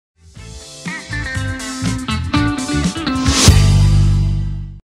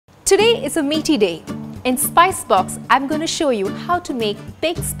Today is a meaty day. In Spice Box, I'm going to show you how to make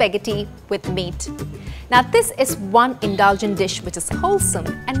baked spaghetti with meat. Now this is one indulgent dish which is wholesome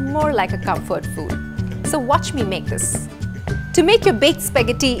and more like a comfort food. So watch me make this. To make your baked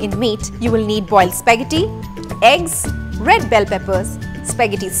spaghetti in meat, you will need boiled spaghetti, eggs, red bell peppers,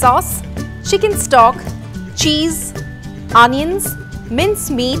 spaghetti sauce, chicken stock, cheese, onions,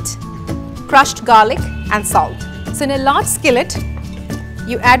 minced meat, crushed garlic and salt. So in a large skillet,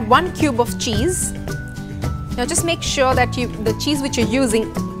 you add 1 cube of cheese. Now just make sure that the cheese which you're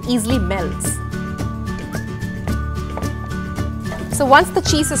using easily melts. So once the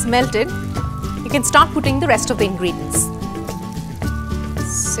cheese is melted, you can start putting the rest of the ingredients.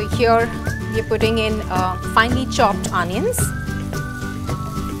 So here you're putting in finely chopped onions,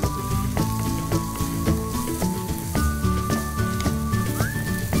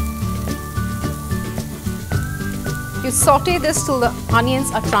 you saute this till the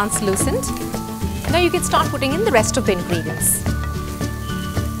onions are translucent. Now you can start putting in the rest of the ingredients.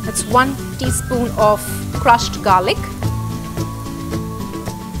 That's 1 teaspoon of crushed garlic,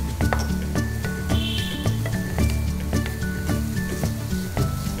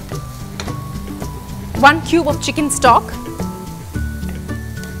 one cube of chicken stock,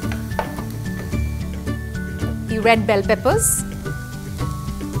 the red bell peppers,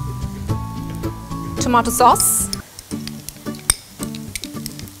 tomato sauce,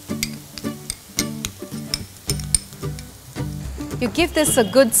 you give this a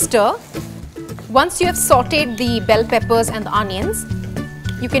good stir. Once you have sauteed the bell peppers and the onions,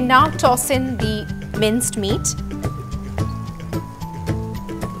 you can now toss in the minced meat.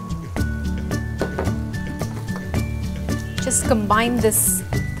 Just combine this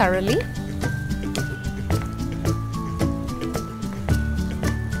thoroughly.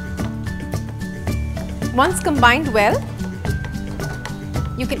 Once combined well,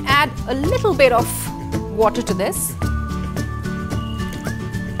 you can add a little bit of water to this.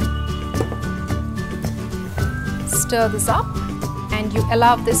 Stir this up and you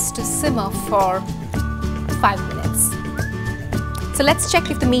allow this to simmer for 5 minutes. So let's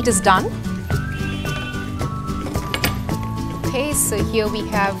check if the meat is done. Okay, so here we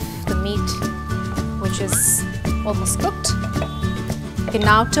have the meat which is almost cooked. You can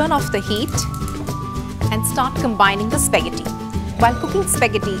now turn off the heat and start combining the spaghetti. While cooking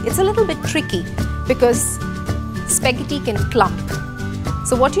spaghetti, it's a little bit tricky because spaghetti can clump.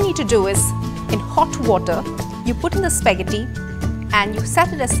 So what you need to do is, in hot water, you put in the spaghetti and you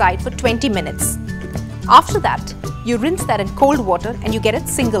set it aside for 20 minutes. After that, you rinse that in cold water and you get it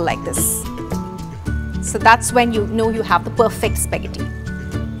single like this. So that's when you know you have the perfect spaghetti.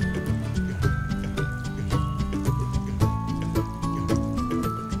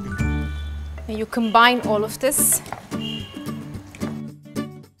 Now you combine all of this.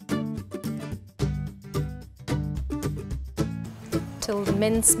 Till the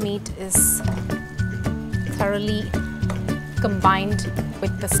minced meat is thoroughly combined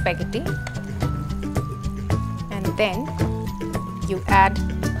with the spaghetti, and then you add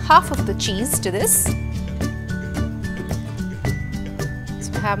half of the cheese to this.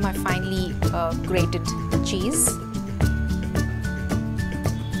 So I have my finely grated cheese.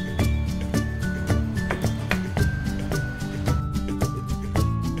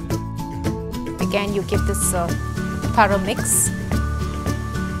 Again, you give this a thorough mix.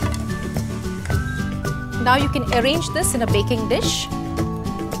 Now you can arrange this in a baking dish.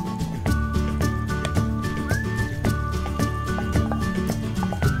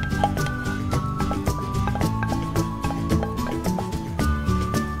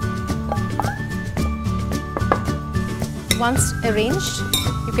 Once arranged,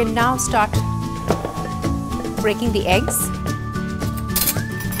 you can now start breaking the eggs.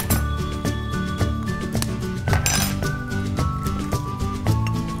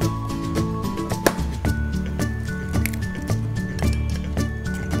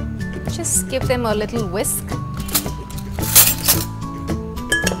 Just give them a little whisk.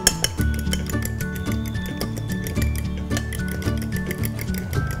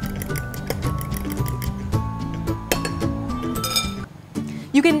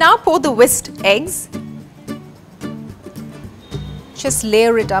 You can now pour the whisked eggs. Just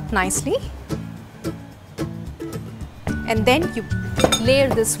layer it up nicely. And then you layer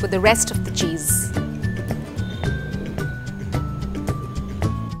this with the rest of the cheese.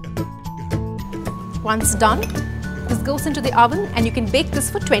 Once done, this goes into the oven and you can bake this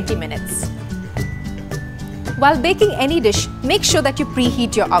for 20 minutes. While baking any dish, make sure that you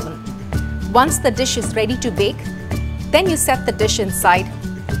preheat your oven. Once the dish is ready to bake, then you set the dish inside,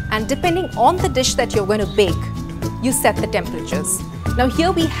 and depending on the dish that you're going to bake, you set the temperatures. Now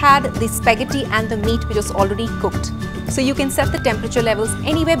here we had the spaghetti and the meat which was already cooked. So you can set the temperature levels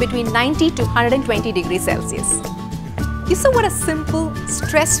anywhere between 90 to 120 degrees Celsius. You saw what a simple,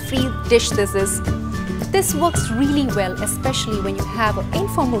 stress-free dish this is. This works really well, especially when you have an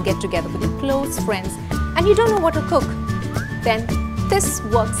informal get-together with your close friends and you don't know what to cook. Then this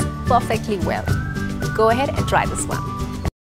works perfectly well. Go ahead and try this one.